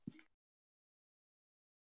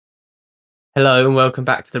Hello and welcome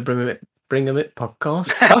back to the Bring 'em It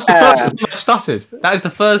podcast. That's the first time I've stuttered. That is the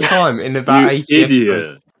first time in about 80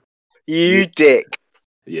 episodes. You dick.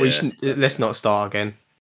 Yeah. Let's not start again.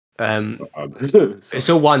 It's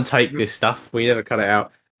all one take, this stuff. We never cut it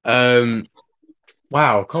out.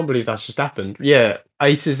 Wow, I can't believe that's just happened. Yeah,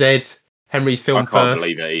 A to Z, Henry's film first. I can't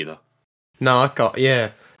believe it either. No, I can't.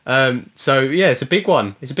 Yeah. So yeah, it's a big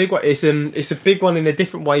one. It's a big one. It's a big one in a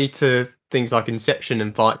different way to things like Inception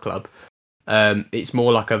and Fight Club. It's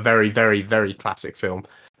more like a very, very, very classic film.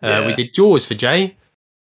 We did Jaws for Jay.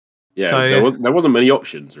 Yeah, so, there wasn't many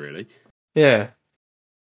options really. Yeah,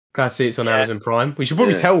 glad to see it's on Amazon Prime. We should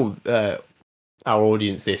probably tell our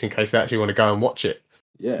audience this in case they actually want to go and watch it.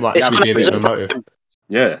 Yeah, might actually be a bit of a motive.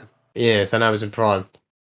 Yeah, it's on Amazon Prime.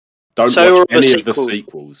 Don't watch any of the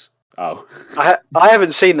sequels. Oh, I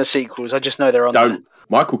haven't seen the sequels. I just know they're on. There.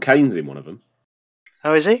 Michael Caine's in one of them.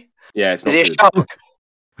 Oh, is he? Yeah, it's not. Is he a shark?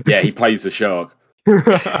 Yeah, he plays the shark. I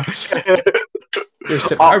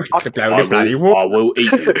will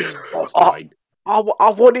eat you, Master Wayne. I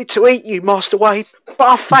wanted to eat you, Master Wayne, but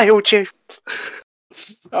I failed you.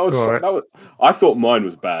 That was. I thought mine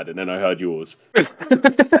was bad, and then I heard yours.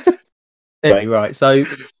 Anyway, right. So,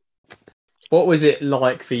 what was it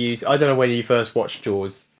like for you? I don't know when you first watched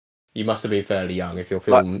Jaws. You must have been fairly young if you're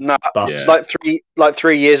film buff. Like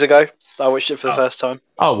 3 years ago, I watched it for the first time.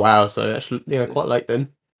 Oh wow! So that's quite late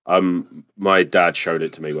then. My dad showed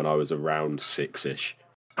it to me when I was around 6-ish.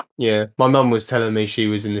 Yeah, my mum was telling me she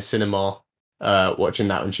was in the cinema watching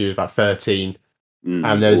that when she was about 13,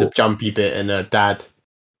 and there was a jumpy bit, and her dad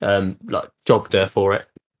jogged her for it.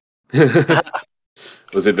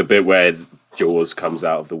 Was it the bit where Jaws comes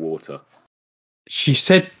out of the water? She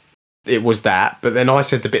said it was that, but then I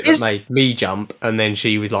said the bit that made me jump, and then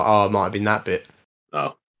she was like, "Oh, it might have been that bit."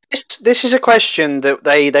 Oh. This is a question that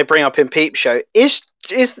they bring up in Peep Show. Is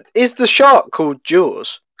the shark called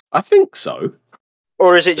Jaws? I think so.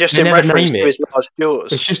 Or is it just in reference to his large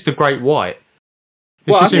jaws? It's just the Great White.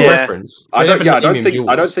 It's just in reference. I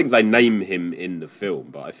don't think they name him in the film,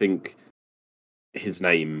 but I think his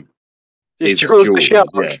name is Jaws the shark.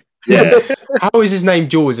 Yeah. How is his name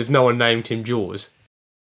Jaws if no one named him Jaws?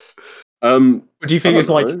 Do you think it's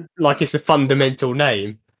like it's a fundamental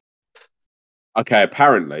name? Okay,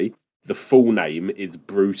 apparently the full name is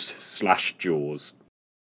Bruce/Jaws.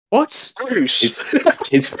 What? Bruce?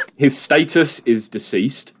 His status is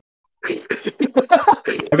deceased. I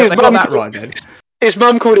got that right then. His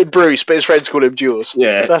mum called him Bruce, but his friends called him Jaws.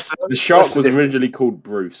 Yeah, the shark was originally called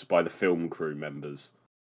Bruce by the film crew members,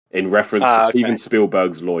 in reference to Steven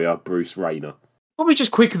Spielberg's lawyer, Bruce Rayner. Probably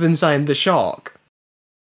just quicker than saying the shark.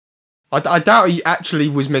 I doubt he actually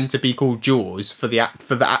was meant to be called Jaws for the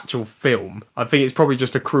actual film. I think it's probably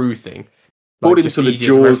just a crew thing. According to the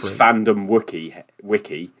Jaws fandom wiki,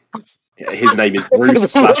 his name is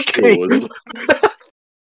Bruce/Jaws.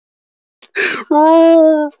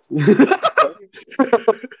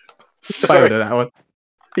 Failed at that one.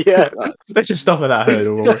 Yeah. Let's just stop at that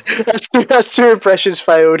hurdle. That's 2 impressions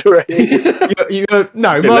failed already.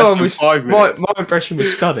 My impression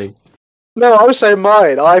was stunning. No, I was saying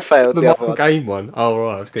mine. I failed the other one. Game one. Oh,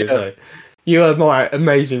 right, I was going to say. You heard my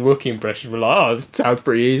amazing Wookiee impression. We're like, it sounds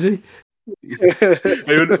pretty easy.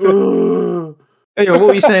 Anyway, what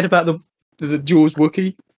were you saying about the Jaws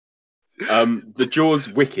Wookiee? The Jaws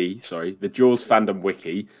fandom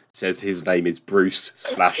wiki says his name is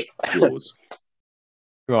Bruce/Jaws.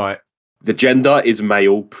 Right. The gender is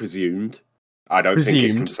male, presumed. I don't think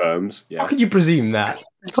it confirms. Yeah. How can you presume that?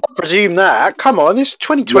 You can't presume that. Come on, it's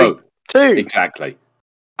 2022. Exactly.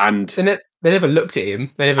 And they never looked at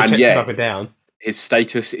him. They never checked him up and down. His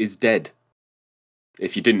status is dead.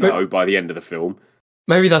 If you didn't know by the end of the film.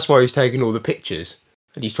 Maybe that's why he's taking all the pictures.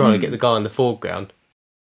 And he's trying to get the guy in the foreground.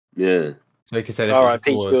 Yeah. So he can say if it's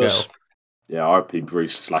a boy or a girl. Yeah, R.I.P.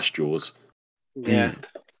 Bruce/Jaws. Yeah.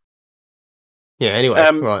 Yeah,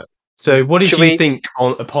 anyway, right. So what did you think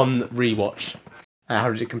upon rewatch? How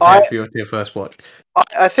did it compare to your first watch?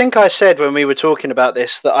 I think I said when we were talking about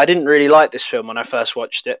this that I didn't really like this film when I first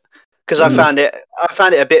watched it. Because I found it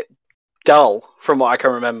a bit dull from what I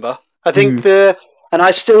can remember. I think and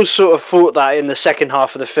I still sort of thought that in the second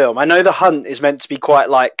half of the film. I know the hunt is meant to be quite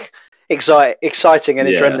like exciting and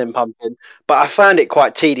adrenaline pumping, but I found it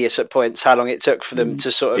quite tedious at points how long it took for them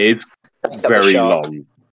to sort of. It's very long.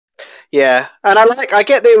 Yeah, and I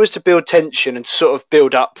get that it was to build tension and to sort of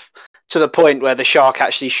build up to the point where the shark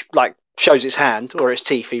actually shows its hand or its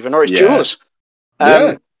teeth even or its jaws.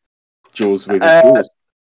 Jaws with its jaws.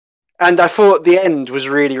 And I thought the end was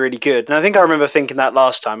really, really good. And I think I remember thinking that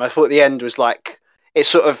last time. I thought the end was like, it's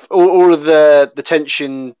sort of all of the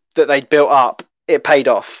tension that they'd built up, it paid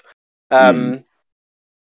off. But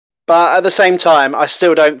at the same time, I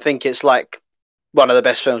still don't think it's like one of the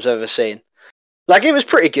best films I've ever seen. Like, it was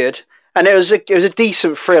pretty good, and it was a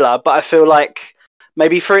decent thriller. But I feel like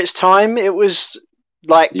maybe for its time, it was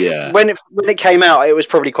like when it came out, it was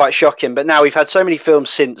probably quite shocking. But now we've had so many films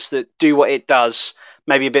since that do what it does,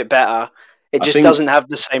 maybe a bit better. It just doesn't have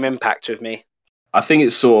the same impact with me. I think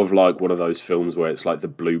it's sort of like one of those films where it's like the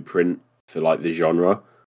blueprint for like the genre.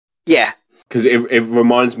 Yeah, because it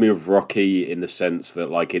reminds me of Rocky in the sense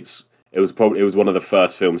that like it was one of the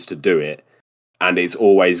first films to do it, and it's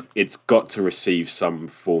got to receive some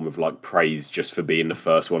form of like praise just for being the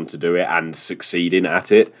first one to do it and succeeding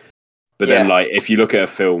at it. But then like if you look at a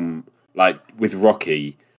film like with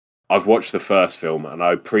Rocky, I've watched the first film and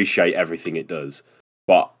I appreciate everything it does,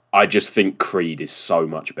 but I just think Creed is so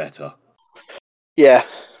much better. Yeah.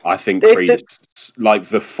 I think Creed is like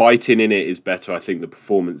the fighting in it is better. I think the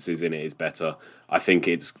performances in it is better. I think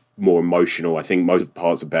it's more emotional. I think most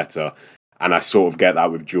parts are better. And I sort of get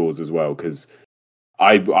that with Jaws as well, because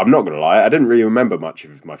I'm not going to lie, I didn't really remember much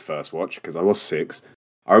of my first watch because I was 6.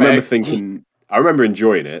 I remember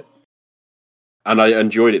enjoying it. And I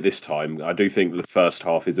enjoyed it this time. I do think the first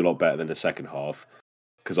half is a lot better than the second half,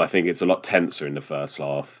 because I think it's a lot tenser in the first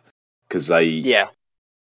half. Because like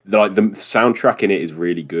the soundtrack in it is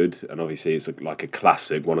really good, and obviously it's like a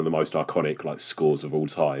classic, one of the most iconic like scores of all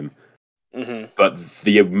time. Mm-hmm. But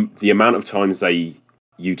the amount of times they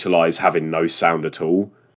utilize having no sound at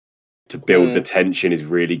all to build the tension is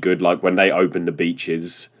really good. Like when they open the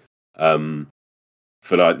beaches,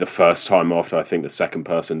 for like the first time after I think the second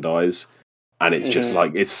person dies, and it's just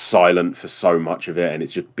like it's silent for so much of it, and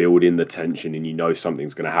it's just building the tension, and you know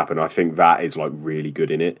something's going to happen. I think that is like really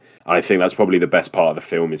good in it. And I think that's probably the best part of the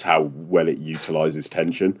film is how well it utilizes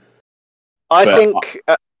tension.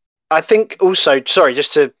 I think also, sorry,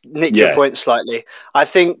 just to nick your point slightly, I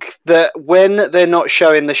think that when they're not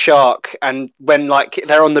showing the shark and when like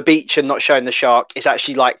they're on the beach and not showing the shark, it's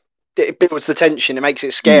actually like it builds the tension, it makes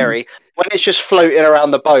it scary. When it's just floating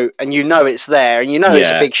around the boat and you know it's there and you know it's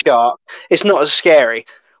a big shark, it's not as scary.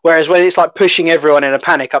 Whereas when it's like pushing everyone in a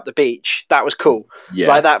panic up the beach, that was cool. Yeah.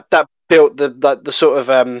 Like that built the sort of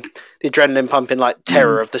the adrenaline pumping like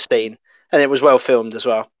terror of the scene, and it was well filmed as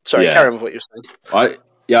well. Sorry, carry on with what you were saying.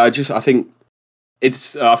 I think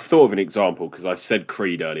it's. I've thought of an example because I said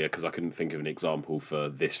Creed earlier because I couldn't think of an example for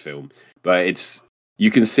this film, but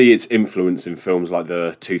you can see its influence in films like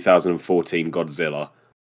the 2014 Godzilla,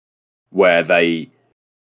 where they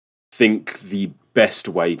think the best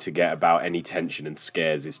way to get about any tension and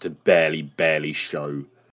scares is to barely show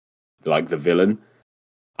like the villain.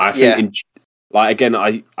 I think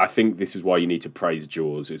I think this is why you need to praise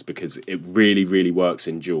Jaws, is because it really, really works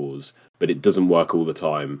in Jaws, but it doesn't work all the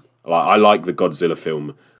time. Like I like the Godzilla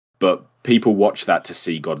film, but people watch that to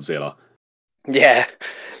see Godzilla. Yeah,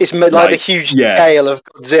 it's like the huge scale of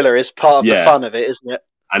Godzilla is part of the fun of it, isn't it?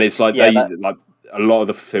 And it's like like a lot of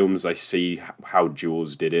the films they see how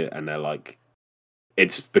Jaws did it, and they're like,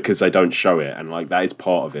 it's because they don't show it, and like that is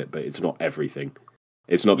part of it, but it's not everything.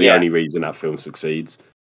 It's not the only reason that film succeeds.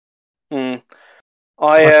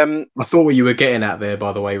 I thought what you were getting at there,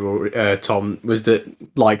 by the way, Tom, was that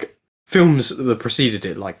like films that preceded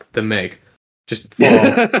it, like The Meg, just far.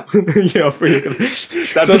 I really what's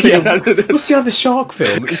the other shark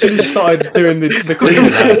film? As soon as you started doing the Queen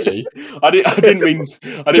analogy, I didn't mean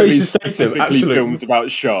specifically films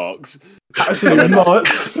about sharks. Absolute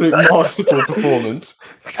masterful performance.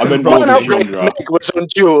 I meant Meg was on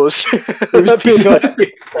Jaws.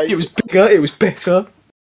 It was bigger. It was better.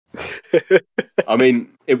 I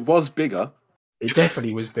mean, it was bigger. It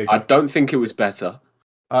definitely was bigger. I don't think it was better.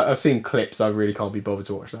 I've seen clips. I really can't be bothered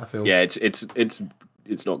to watch that film. Yeah,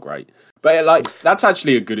 it's not great, but like that's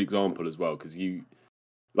actually a good example as well, because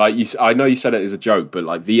I know you said it as a joke, but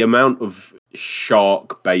like the amount of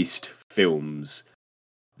shark-based films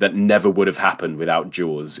that never would have happened without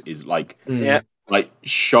Jaws is like like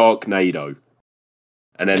Sharknado.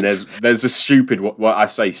 And then there's a stupid, well, I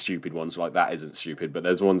say stupid ones, like that isn't stupid, but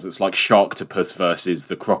there's ones that's like Sharktopus versus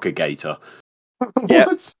the Crocagator. Yeah.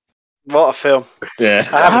 What a film. Yeah.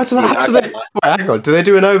 Hang on, do they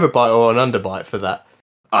do an overbite or an underbite for that?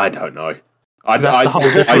 I don't know. I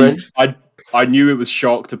knew it was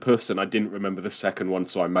Sharktopus and I didn't remember the second one,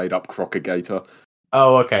 so I made up Crocagator.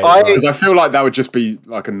 Oh, okay. Because I feel like that would just be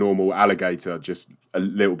like a normal alligator, just a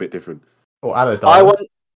little bit different. Or alligator.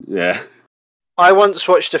 Yeah. I once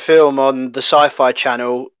watched a film on the Sci-Fi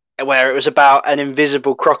Channel where it was about an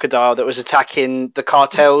invisible crocodile that was attacking the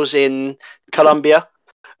cartels in Colombia,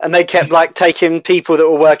 and they kept like taking people that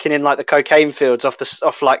were working in like the cocaine fields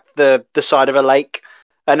off like the side of a lake,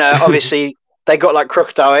 and obviously they got like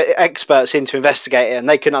crocodile experts in to investigate it, and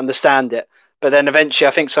they couldn't understand it. But then eventually,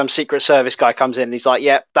 I think some Secret Service guy comes in and he's like,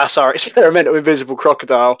 "Yeah, that's our experimental invisible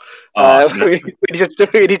crocodile. We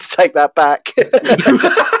need to take that back."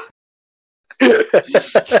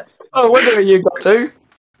 Oh, what have you got to?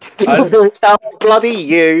 How bloody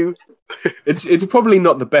you! It's probably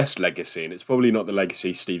not the best legacy, and it's probably not the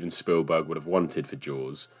legacy Steven Spielberg would have wanted for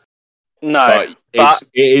Jaws. No, but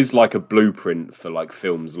it is like a blueprint for like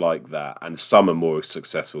films like that, and some are more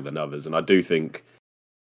successful than others. And I do think,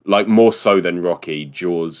 like more so than Rocky,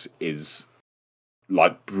 Jaws is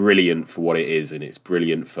like brilliant for what it is, and it's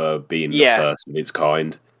brilliant for being the first of its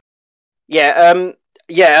kind. Yeah,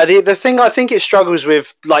 the thing I think it struggles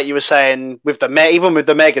with, like you were saying, with even with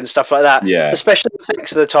the Meg and stuff like that. Yeah. Especially the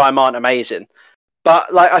effects of the time aren't amazing.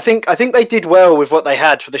 But like I think they did well with what they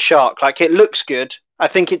had for the shark. Like it looks good. I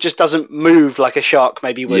think it just doesn't move like a shark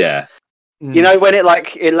maybe would. Yeah. You know, when it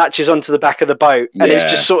latches onto the back of the boat and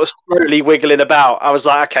it's just sort of slowly wiggling about. I was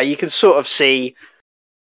like, okay, you can sort of see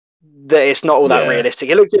that it's not all that realistic.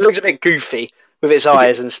 It looks a bit goofy with its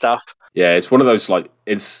eyes and stuff. Yeah, it's one of those like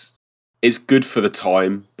it's good for the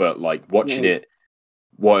time, but like watching it,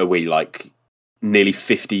 what are we like nearly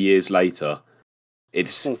 50 years later?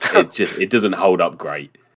 It doesn't hold up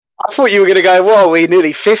great. I thought you were going to go, "Whoa, we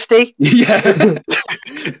nearly 50?" Yeah.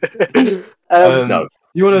 No.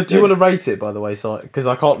 Do you want to rate it, by the way, so because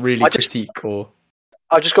I can't really critique or.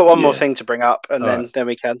 I've just got one more thing to bring up, and then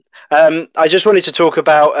we can. I just wanted to talk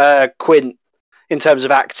about Quint in terms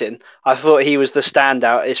of acting. I thought he was the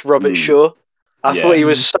standout. It's Robert Shaw. I thought he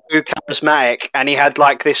was so charismatic, and he had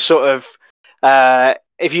like this sort of.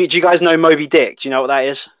 Do you guys know Moby Dick? Do you know what that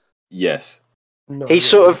is? Yes. No, he's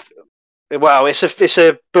sort of. Well, it's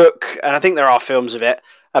a book, and I think there are films of it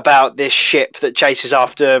about this ship that chases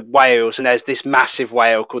after whales, and there's this massive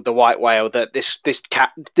whale called the white whale that this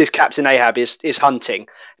Captain Ahab is hunting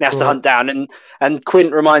and has to hunt down. And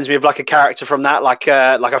Quint reminds me of like a character from that, like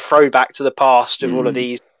a throwback to the past of all of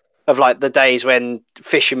these, of like the days when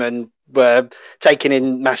fishermen were taking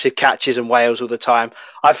in massive catches and whales all the time.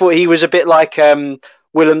 I thought he was a bit like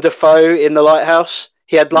Willem Dafoe in The Lighthouse.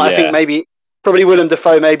 He had I think probably Willem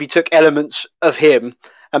Dafoe maybe took elements of him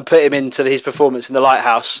and put him into his performance in The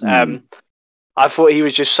Lighthouse. I thought he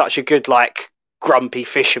was just such a good, like, grumpy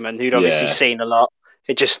fisherman who'd obviously seen a lot.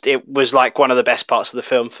 It was like one of the best parts of the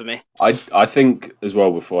film for me. I think as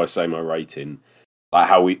well, before I say my rating, like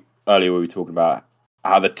how earlier we were talking about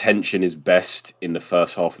how the tension is best in the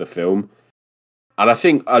first half of the film. And I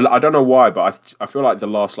think, I don't know why, but I feel like the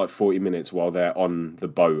last like 40 minutes while they're on the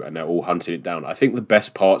boat and they're all hunting it down, I think the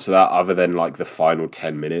best parts of that, other than like the final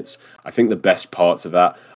 10 minutes, I think the best parts of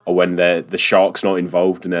that are when the shark's not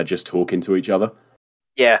involved and they're just talking to each other.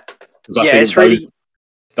 Yeah. Because I think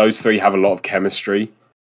those three have a lot of chemistry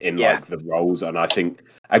in like the roles. And I think,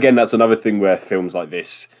 again, that's another thing where films like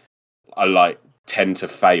this are like tend to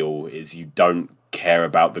fail, is you don't care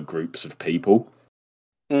about the groups of people.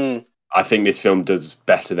 I think this film does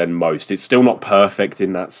better than most. It's still not perfect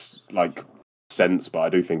in that like sense, but I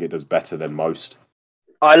do think it does better than most.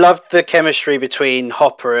 I loved the chemistry between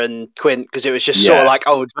Hopper and Quint because it was just sort of like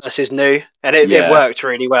old versus new, and it worked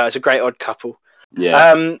really well. It's a great odd couple.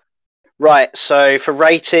 Yeah. Right. So for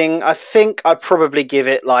rating, I think I'd probably give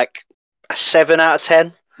it like a 7 out of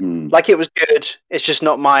 10. Like it was good. It's just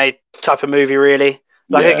not my type of movie, really.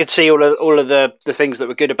 Like I could see all of the things that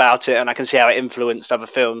were good about it, and I can see how it influenced other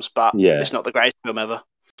films, but it's not the greatest film ever.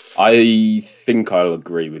 I think I'll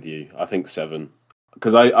agree with you. I think 7.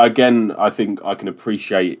 Because I think I can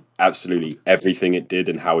appreciate absolutely everything it did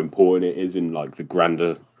and how important it is in like the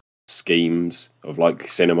grander schemes of like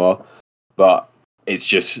cinema. But it's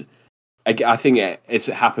just, I think it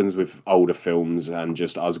happens with older films and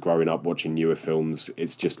just us growing up watching newer films.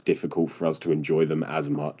 It's just difficult for us to enjoy them as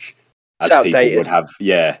much as people would have.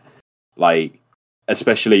 Yeah. Like,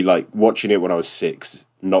 especially like watching it when I was 6,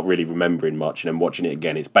 not really remembering much, and then watching it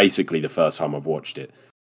again, it's basically the first time I've watched it.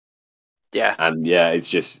 Yeah. And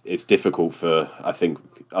it's difficult for, I think,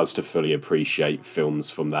 us to fully appreciate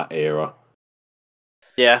films from that era.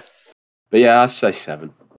 Yeah. But yeah, I'd say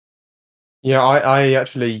 7. Yeah, I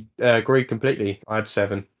actually agree completely. I had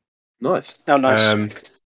 7. Nice. Oh, nice.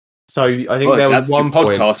 So I think there was one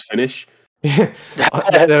podcast finish.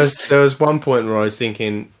 there was one point where I was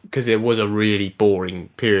thinking, because it was a really boring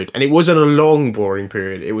period, and it wasn't a long boring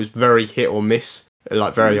period. It was very hit or miss,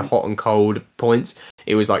 like very hot and cold points.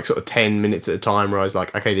 It was like sort of 10 minutes at a time where I was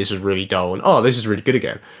like, okay, this is really dull, and this is really good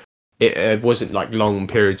again. It wasn't like long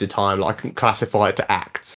periods of time. Like I can classify it to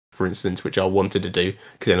acts, for instance, which I wanted to do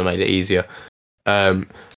because then I made it easier.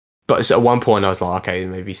 But at one point I was like, okay,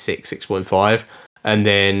 maybe 6.5. And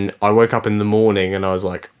then I woke up in the morning and I was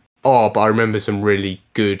like, oh, but I remember some really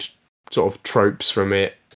good sort of tropes from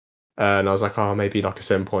it. And I was like, oh, maybe like a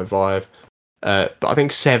 7.5. But I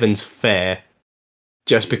think 7's fair,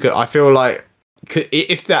 just because I feel like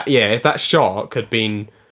if that shark had been,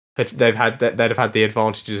 they'd have had the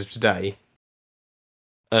advantages of today.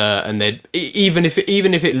 And they'd even if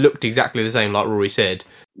it looked exactly the same, like Rory said,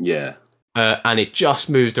 yeah, and it just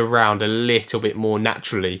moved around a little bit more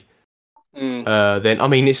naturally. Mm. Then I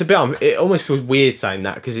mean, it's a bit. It almost feels weird saying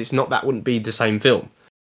that because it's not. That wouldn't be the same film,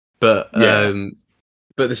 but Yeah.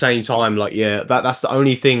 but at the same time, like that's the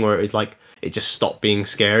only thing where it was like it just stopped being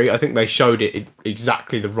scary. I think they showed it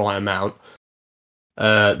exactly the right amount.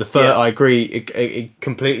 I agree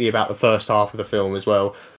completely about the first half of the film as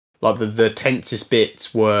well. Like the tensest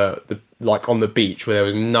bits were like on the beach where there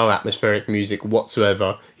was no atmospheric music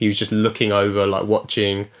whatsoever. He was just looking over, like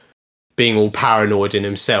watching, being all paranoid in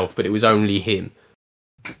himself, but it was only him.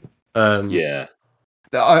 Yeah.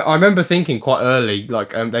 I remember thinking quite early,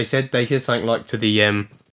 like they said something like to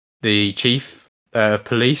the chief of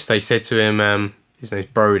police. They said to him, his name's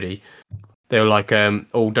Brody. They were like,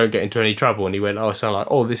 "Oh, don't get into any trouble," and he went, "Oh, so like,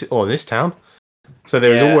 in this town." So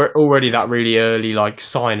there was already that really early like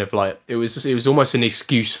sign of like it was almost an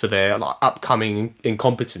excuse for their like upcoming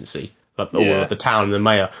incompetency, like the town and the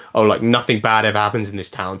mayor. Oh, like nothing bad ever happens in this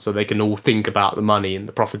town, so they can all think about the money and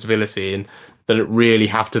the profitability, and they don't really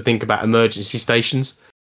have to think about emergency stations.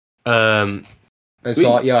 And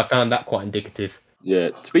so I found that quite indicative. Yeah,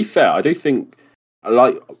 to be fair, I do think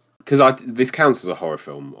like because this counts as a horror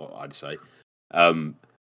film, I'd say.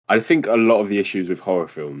 I think a lot of the issues with horror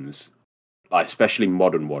films, like especially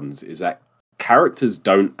modern ones, is that characters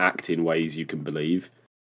don't act in ways you can believe.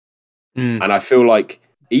 And I feel like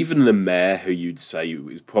even the mayor, who you'd say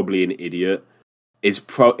was probably an idiot, is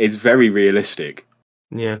very realistic.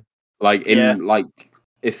 Yeah. Like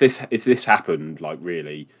if this happened, like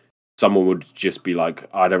really, someone would just be like,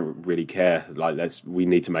 I don't really care. Like we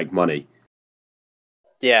need to make money.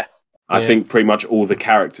 Yeah. I think pretty much all the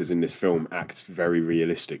characters in this film act very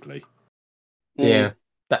realistically. Yeah.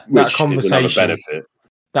 Which is another benefit.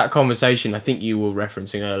 That conversation I think you were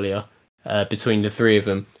referencing earlier, between the three of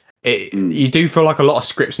them. You do feel like a lot of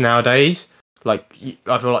scripts nowadays, like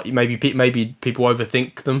I feel like maybe people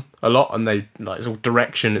overthink them a lot, and they like it's all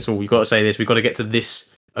direction. It's all we've got to say this. We've got to get to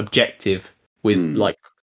this objective with like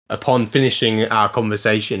upon finishing our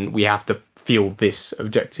conversation, we have to feel this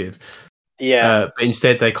objective. Yeah. But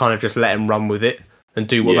instead, they kind of just let them run with it and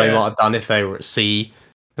do what they might have done if they were at sea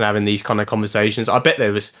and having these kind of conversations. I bet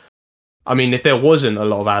there was. I mean, if there wasn't a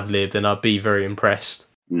lot of ad lib, then I'd be very impressed.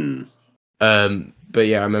 But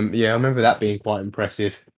yeah, I remember that being quite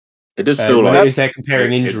impressive. It does feel like they're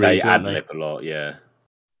comparing injuries, they ad lib a lot, yeah.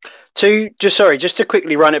 Just to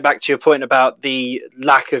quickly run it back to your point about the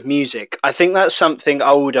lack of music. I think that's something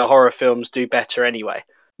older horror films do better anyway.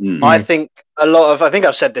 I think I think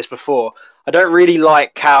I've said this before. I don't really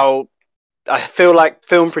like how I feel like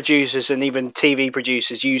film producers and even TV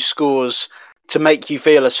producers use scores to make you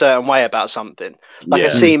feel a certain way about something. Like a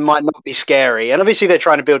scene might not be scary, and obviously they're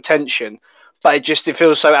trying to build tension, but it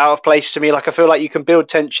feels so out of place to me. Like I feel like you can build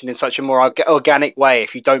tension in such a more organic way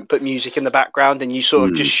if you don't put music in the background and you sort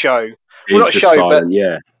of just show. Well, not show, silent,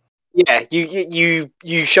 but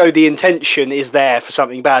you show the intention is there for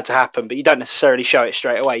something bad to happen, but you don't necessarily show it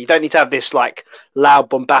straight away. You don't need to have this like loud,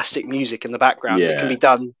 bombastic music in the background. It can be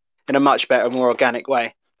done in a much better, more organic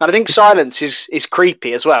way. And I think silence is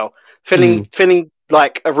creepy as well. Filling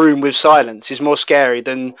like a room with silence is more scary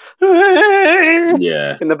than in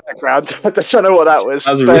the background. I don't know what that was.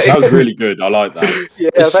 That was really good. I like that.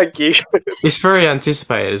 Thank you. It's very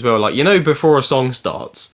anticipated as well. Like before a song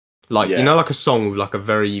starts, like like a song with like a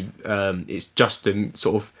very it's just the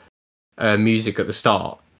sort of music at the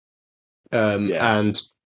start, and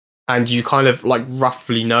you kind of like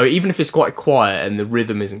roughly know, even if it's quite quiet and the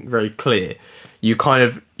rhythm isn't very clear, you kind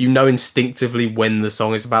of instinctively when the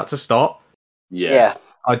song is about to start.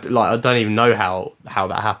 I don't even know how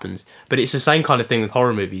that happens, but it's the same kind of thing with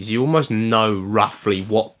horror movies. You almost know roughly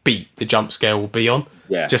what beat the jump scare will be on,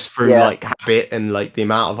 just through like habit and like the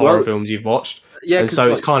amount of horror films you've watched. And so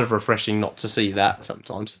it's kind of refreshing not to see that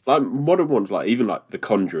sometimes. Like modern ones, like even like The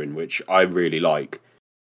Conjuring, which I really like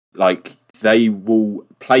they will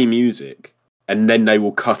play music and then they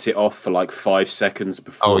will cut it off for like 5 seconds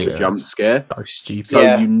before the jump scare. So stupid.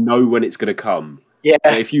 So you know when it's going to come. Yeah.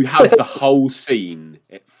 But if you have the whole scene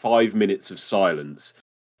at 5 minutes of silence,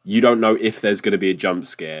 you don't know if there's going to be a jump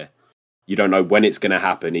scare. You don't know when it's going to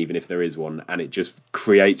happen, even if there is one, and it just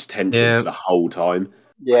creates tension for the whole time.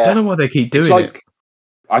 Yeah. I don't know why they keep doing it.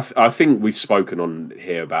 I think we've spoken on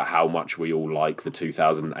here about how much we all like the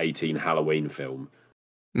 2018 Halloween film,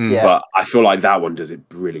 Yeah. but I feel like that one does it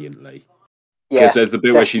brilliantly. Yeah, Because there's a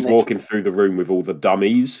bit where she's definitely. walking through the room with all the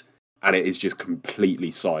dummies, and it is just completely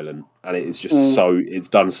silent, and it is just it's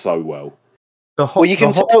done so well. Well, you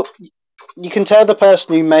can tell the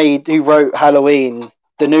person who wrote Halloween,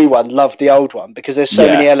 the new one, loved the old one, because there's so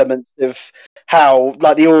many elements of how,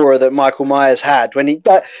 like, the aura that Michael Myers had when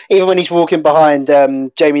even when he's walking behind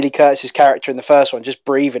Jamie Lee Curtis's character in the first one, just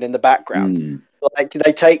breathing in the background. Like,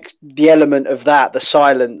 they take the element of that, the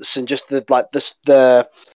silence, and just the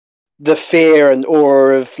fear and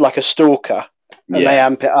aura of, like, a stalker, and they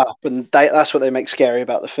amp it up, and that's what they make scary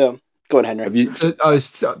about the film. Go on, Henry.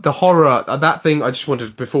 The horror, that thing, I just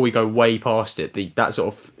wanted, before we go way past it, that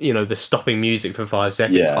sort of, the stopping music for 5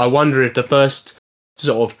 seconds. Yeah. I wonder if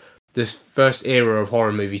this first era of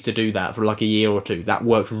horror movies to do that for like a year or two, that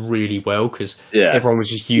worked really well, because everyone was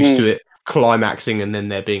just used to it climaxing and then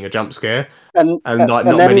there being a jump scare. And not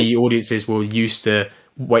many audiences were used to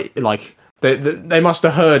wait, like, they must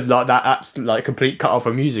have heard like that like complete cut off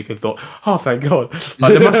of music and thought, oh, thank God.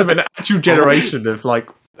 Like, there must have been an actual generation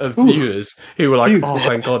of viewers who were like, oh,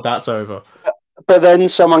 thank God that's over. But then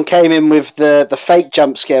someone came in with the fake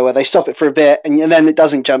jump scare where they stop it for a bit and then it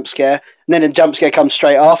doesn't jump scare, and then a jump scare comes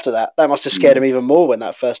straight after that. That must have scared them even more when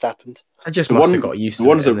that first happened. I just must have got used to it. The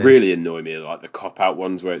ones that really annoy me are like the cop-out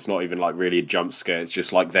ones where it's not even like really a jump scare. It's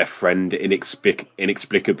just like their friend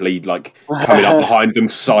inexplicably like coming up behind them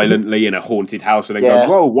silently in a haunted house and then going,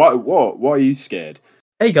 whoa, what? Why are you scared?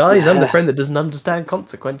 Hey guys, I'm the friend that doesn't understand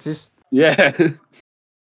consequences. Yeah.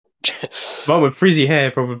 One with frizzy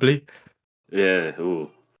hair, probably. Yeah.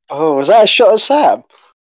 Ooh. Oh, was that a shot at Sam?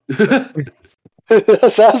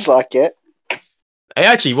 That sounds like it. It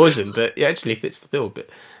actually wasn't, but it actually fits the bill a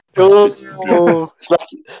bit.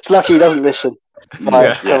 It's lucky he doesn't listen.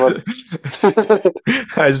 Right, come on.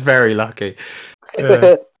 That is very lucky.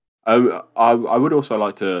 I would also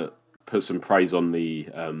like to put some praise on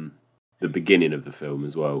the beginning of the film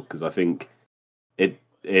as well, because I think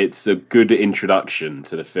it's a good introduction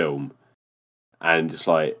to the film, and just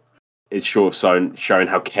like it's sort of showing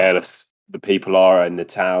how careless the people are in the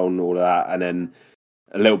town, all of that, and then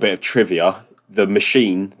a little bit of trivia: the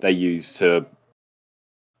machine they use to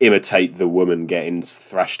imitate the woman getting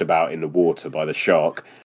thrashed about in the water by the shark,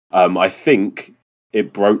 I think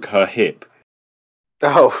it broke her hip.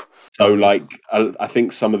 Oh. So, like, I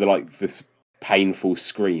think some of the this painful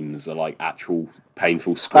screams are like actual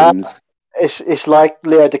painful screams. It's like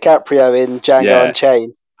Leo DiCaprio in Django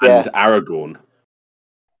Unchained. And Aragorn.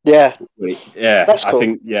 Yeah. Yeah. That's cool.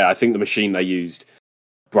 I think the machine they used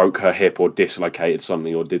broke her hip or dislocated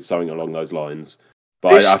something or did something along those lines.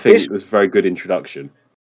 But I think it was a very good introduction.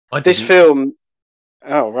 This film.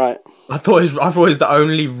 Oh, right. I thought it was the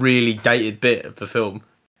only really dated bit of the film.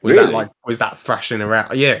 Was that thrashing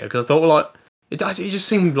around? Yeah, because I thought it just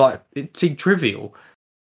seemed trivial.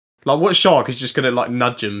 Like, what shark is just gonna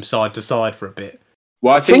nudge him side to side for a bit?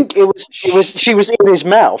 Well, I think she was in his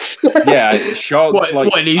mouth. Yeah, sharks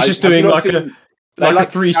and he's just doing a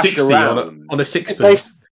 360 on a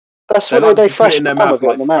sixpence. That's what they thrash in their mouth,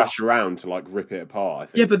 thrash around to rip it apart. I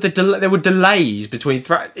think. Yeah, but there were delays between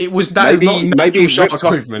it was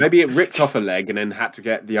maybe it ripped off a leg and then had to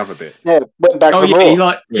get the other bit. Yeah, went back for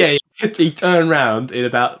more. He turned around in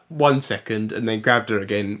about 1 second and then grabbed her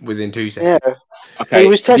again within 2 seconds. Yeah, okay. He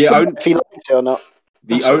was testing if he liked it or not.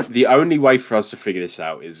 The only way for us to figure this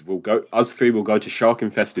out is us three will go to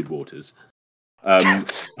shark-infested waters.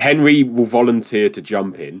 Henry will volunteer to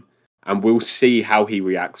jump in, and we'll see how he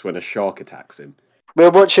reacts when a shark attacks him. We'll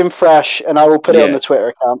watch him thrash, and I will put it on the Twitter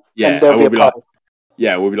account. Yeah, and there'll be a poll.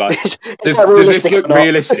 We'll be like, does this look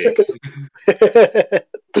realistic?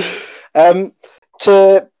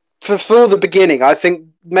 For the beginning, I think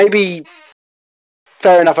maybe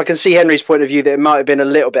fair enough. I can see Henry's point of view that it might have been a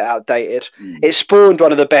little bit outdated. It spawned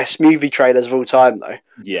one of the best movie trailers of all time, though.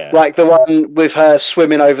 Yeah, like the one with her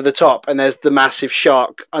swimming over the top, and there's the massive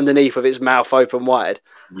shark underneath with its mouth open wide.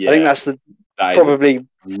 Yeah. I think that's probably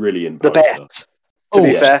brilliant, the best. To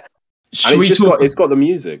be fair, and it's got the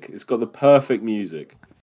music. It's got the perfect music.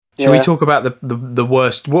 Should we talk about the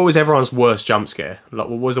worst? What was everyone's worst jump scare? Like,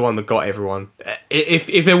 what was the one that got everyone?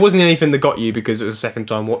 If there wasn't anything that got you because it was a second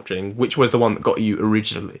time watching, which was the one that got you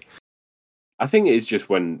originally? I think it's just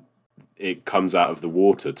when it comes out of the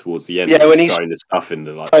water towards the end. Yeah, when he's throwing the stuff in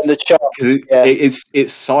the the shark.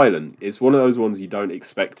 It's silent. It's one of those ones you don't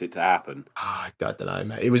expect it to happen. I don't know,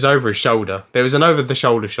 mate. It was over his shoulder. There was an over the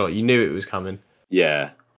shoulder shot. You knew it was coming.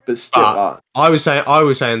 Yeah. But still, I was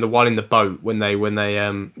saying the one in the boat when they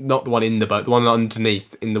not the one in the boat, the one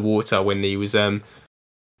underneath in the water when he was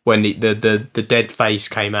when the dead face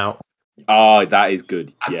came out. Oh, that is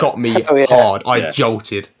good. That Yeah, got me Oh, yeah. hard. I Yeah.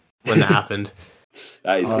 jolted when that happened.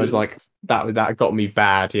 that is I good. was like, that got me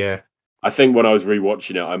bad. Yeah. I think when I was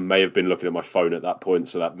rewatching it, I may have been looking at my phone at that point,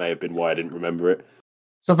 so that may have been why I didn't remember it.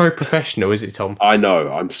 It's not very professional, is it, Tom? I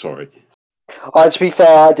know. I'm sorry. To be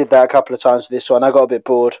fair, I did that a couple of times with this one. I got a bit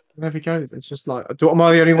bored. There we go. It's just like, am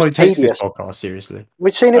I the only one who takes this podcast seriously?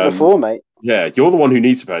 We've seen it before, mate. Yeah, you're the one who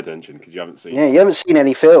needs to pay attention because you haven't seen Yeah, it. you haven't seen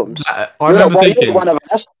any films. I remember thinking, you're one of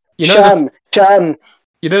us. you know, Chan.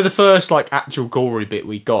 You know the first like actual gory bit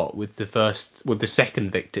we got with the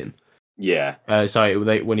second victim. Yeah.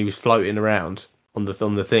 When he was floating around on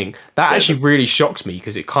the thing, that actually really shocked me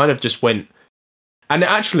because it kind of just went. And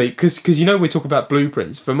actually, because we talk about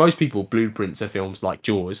blueprints. For most people, blueprints are films like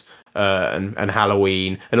Jaws and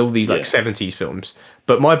Halloween and all these like 70s films.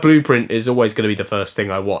 But my blueprint is always going to be the first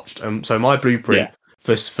thing I watched. So my blueprint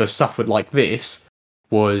for stuff like this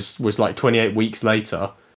was like 28 weeks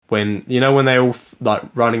later when they're all like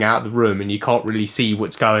running out of the room and you can't really see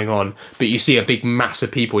what's going on, but you see a big mass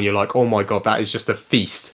of people and you're like, oh my god, that is just a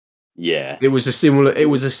feast. Yeah,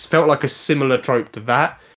 felt like a similar trope to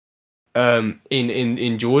that.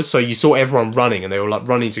 In Jaws, so you saw everyone running and they were like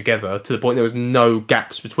running together to the point there was no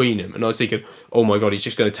gaps between them, and I was thinking, oh my god, he's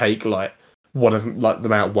just going to take like one of them, like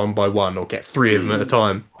them out one by one, or get three of them at a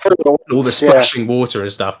time, all the splashing water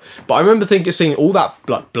and stuff. But I remember seeing all that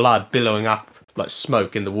like blood billowing up like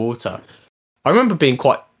smoke in the water. I remember being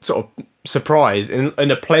quite sort of surprised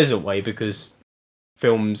in a pleasant way, because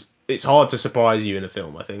films, it's hard to surprise you in a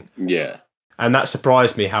film, I think. Yeah, and that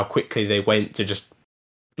surprised me how quickly they went to just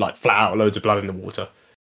like flat out loads of blood in the water.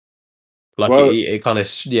 Like, it kind of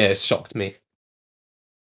shocked me.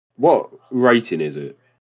 What rating is it,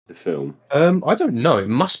 the film? I don't know. It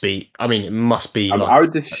must be. I mean, it must be. I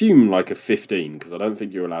would assume like a 15, because I don't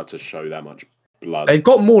think you're allowed to show that much blood. They've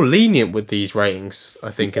got more lenient with these ratings, I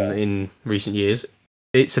think, in recent years.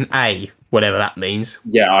 It's an A, whatever that means.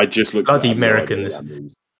 Yeah, I just looked. Bloody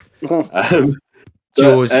Americans. No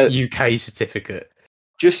Jaws UK certificate.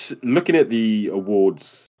 Just looking at the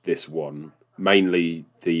awards, this one, mainly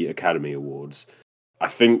the Academy Awards, I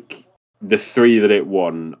think the three that it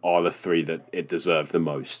won are the three that it deserved the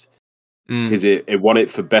most. Because it won it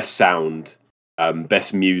for best sound,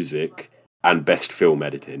 best music, and best film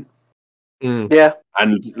editing. Yeah.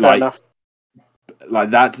 And like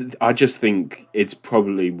that, I just think it's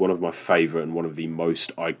probably one of my favourite and one of the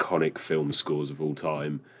most iconic film scores of all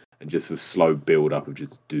time. And just the slow build up of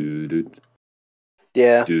just doo-doo.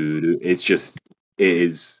 Yeah, dude, it's just, it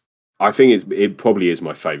is. I think it probably is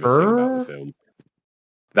my favourite thing about the film.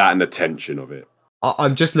 That and the tension of it.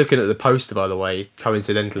 I'm just looking at the poster, by the way,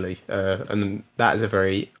 coincidentally, and that is a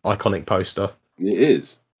very iconic poster. It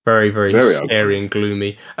is very, very scary and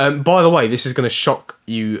gloomy. By the way, this is going to shock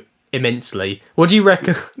you immensely. What do you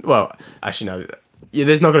reckon? Well, actually, no.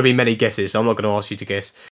 There's not going to be many guesses, so I'm not going to ask you to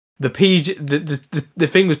guess. The PG, the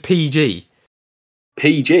thing was PG.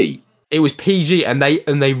 PG. It was PG, and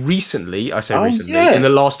they recently, in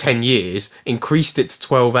the last 10 years, increased it to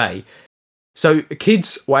 12A. So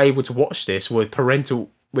kids were able to watch this with a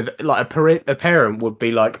parent would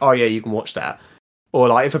be like, oh yeah, you can watch that. Or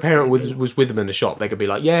like if a parent was with them in the shop, they could be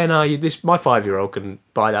like, yeah, no, my 5-year-old can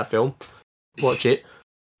buy that film, watch it.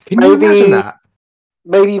 Can you imagine that?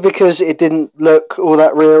 Maybe because it didn't look all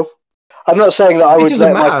that real. I'm not saying that I would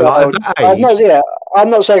let my child. I'm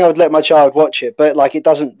not saying I would let my child watch it, but like it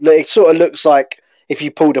doesn't. It sort of looks like if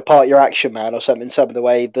you pulled apart your Action Man or something. Some of the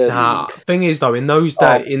way the thing is though, in those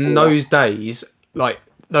days, like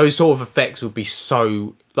those sort of effects would be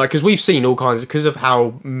so like, because we've seen all kinds because of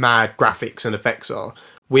how mad graphics and effects are.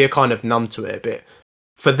 We are kind of numb to it a bit.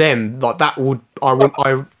 For them, like that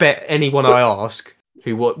I bet anyone I ask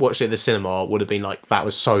who watched it at the cinema would have been like, that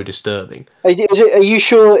was so disturbing. Are you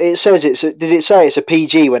sure it says did it say it's a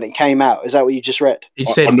PG when it came out? Is that what you just read? It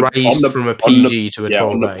said raised from a PG to a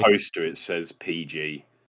 12A. On the poster it says PG.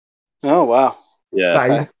 Oh, wow.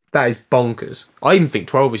 Yeah. That is bonkers. I even think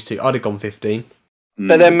 12 is too. I'd have gone 15.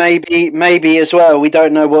 But then maybe as well, we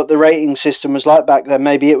don't know what the rating system was like back then.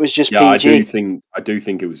 Maybe it was just PG. I do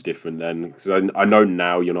think it was different then, because I know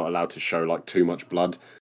now you're not allowed to show like too much blood.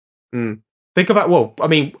 Think about,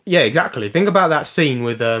 exactly. Think about that scene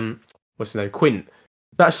with what's his name, Quint.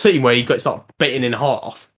 That scene where he gets like bitten in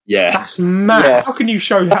half. Yeah, that's mad. Yeah. How can you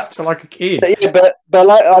show that to like a kid? But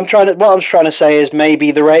like what I'm trying to say is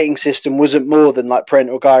maybe the rating system wasn't more than like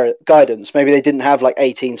parental guidance. Maybe they didn't have like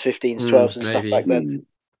 18s, 15s, 12s, and stuff back then.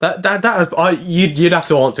 You'd have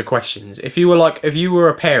to answer questions if you were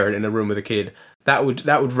a parent in a room with a kid that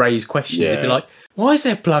would raise questions. It'd be Yeah. like, why is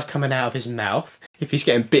there blood coming out of his mouth if he's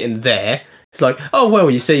getting bitten there? It's like, oh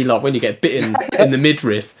well, you see, like when you get bitten in the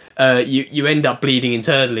midriff, you end up bleeding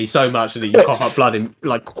internally so much that you cough up blood in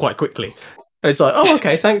like quite quickly. And it's like, oh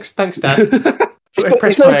okay, thanks, Dad.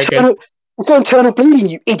 Press play again. It's got internal bleeding,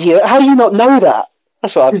 you idiot. How do you not know that?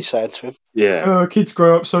 That's what I'd be saying to him. Yeah. Oh, kids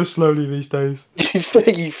grow up so slowly these days.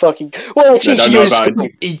 You fucking. Well, I teach don't you know in about school.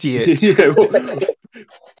 Idiots. That's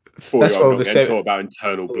why all why the they talk about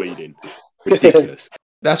internal bleeding. Ridiculous.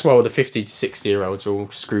 That's why all the 50 to 60-year-olds are all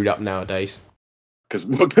screwed up nowadays. Because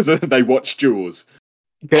they watched Jaws.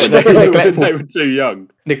 They're They were too young.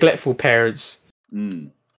 Neglectful parents. Mm.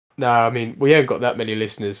 No, I mean we haven't got that many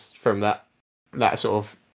listeners from that sort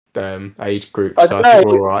of age group, I so I don't think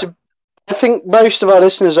know. we're all right. I think most of our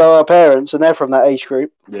listeners are our parents, and they're from that age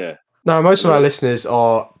group. Yeah. No, most of our listeners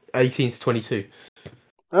are 18 to 22,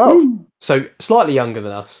 Oh, so slightly younger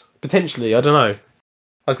than us. Potentially, I don't know.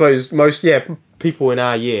 I suppose most people in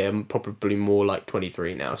our year are probably more like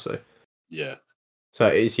 23 now. So Yeah.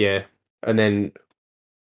 it is and then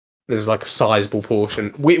there's like a sizable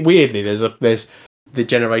portion. Weirdly, there's the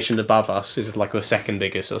generation above us is like the second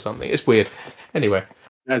biggest or something. It's weird. Anyway.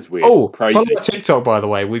 That's weird. Oh, crazy. follow our TikTok, by the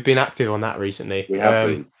way. We've been active on that recently. We have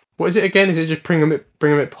been. What is it again? Is it just Bring 'em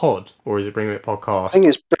It Pod, or is it Bring 'em It I Podcast? think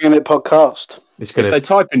it's Bring 'em It podcast. It's If they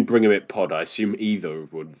type in Bring 'em It Pod, I assume either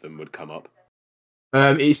of them would come up.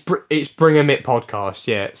 it's Bring 'em It Podcast.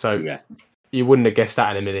 Yeah, so Yeah. you wouldn't have guessed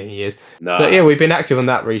that in a million years. No. But yeah, we've been active on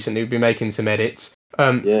that recently. We've been making some edits.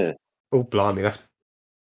 Yeah. Oh blimey, that's.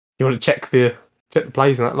 You want to check the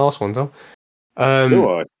plays on that last one, Tom? All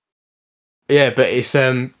right. Yeah, but it's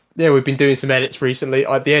we've been doing some edits recently.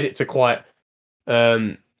 The edits are quite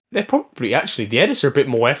they're probably actually the edits are a bit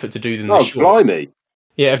more effort to do than the Oh, short. blimey.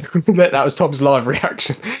 Yeah, that was Tom's live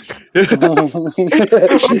reaction. Let's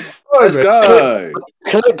go.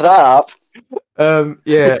 Clip that up.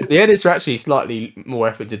 The edits are actually slightly more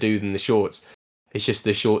effort to do than the shorts. It's just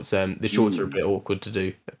the shorts are a bit awkward to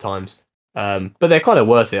do at times. But they're kind of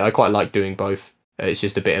worth it. I quite like doing both. It's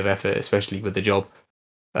just a bit of effort, especially with the job.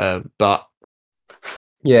 But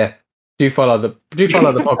yeah, do follow the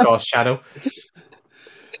podcast channel.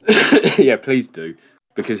 Yeah, please do,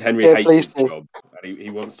 because Henry hates his job and he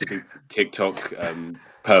wants to do TikTok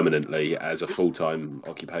permanently as a full-time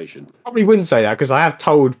occupation. Probably wouldn't say that because I have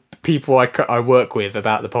told people I work with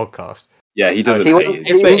about the podcast. Yeah, he doesn't. He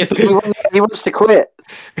wants to quit.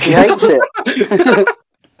 He hates it.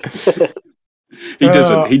 He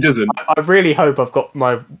doesn't. I really hope I've got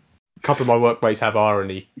a couple of my workmates have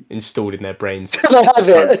irony installed in their brains. I have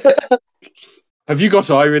it. Have you got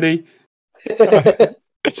irony?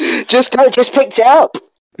 just picked it up.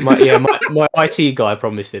 My IT guy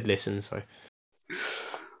promised he'd listen. So,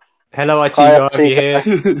 hello, IT guy, are you here? I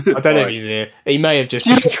don't know if he's here. He may have just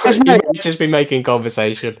been making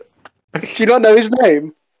conversation. Do you not know his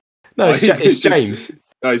name? No, it's James.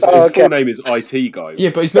 No, his full name is IT guy.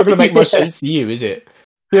 Yeah, but it's not going to make much sense to you, is it?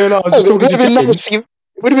 Yeah, no, I was just talking to James. It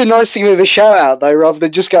would have been nice to give him a shout out though, rather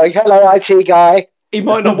than just going, "Hello, IT guy." He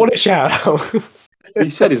might not want a shout out.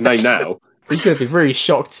 He said his name now. He's going to be very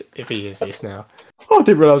shocked if he hears this now. Oh, I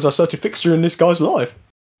didn't realise I was such a fixture in this guy's life.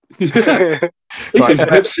 He seems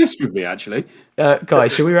obsessed with me, actually.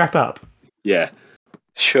 Guys, shall we wrap up? Yeah.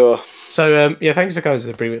 Sure. So, thanks for coming to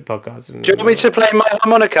the Pre-Wit podcast. Do you want me to play my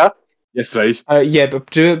harmonica? Yes, please. Yeah, but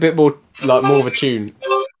do a bit more, more of a tune.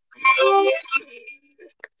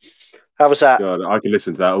 How was that? God, I can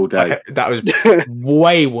listen to that all day. That was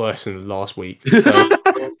way worse than last week. So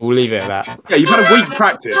we'll leave it at that. Yeah, you've had a week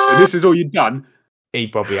practice, and this is all you've done. He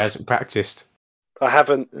probably hasn't practiced. I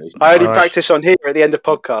haven't. I only practice on here at the end of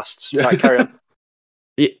podcasts. Right, carry on.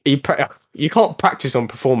 You can't practice on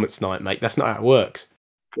performance night, mate. That's not how it works.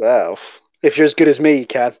 Well, if you're as good as me, you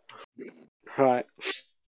can. Right.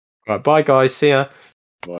 Right, bye, guys. See ya.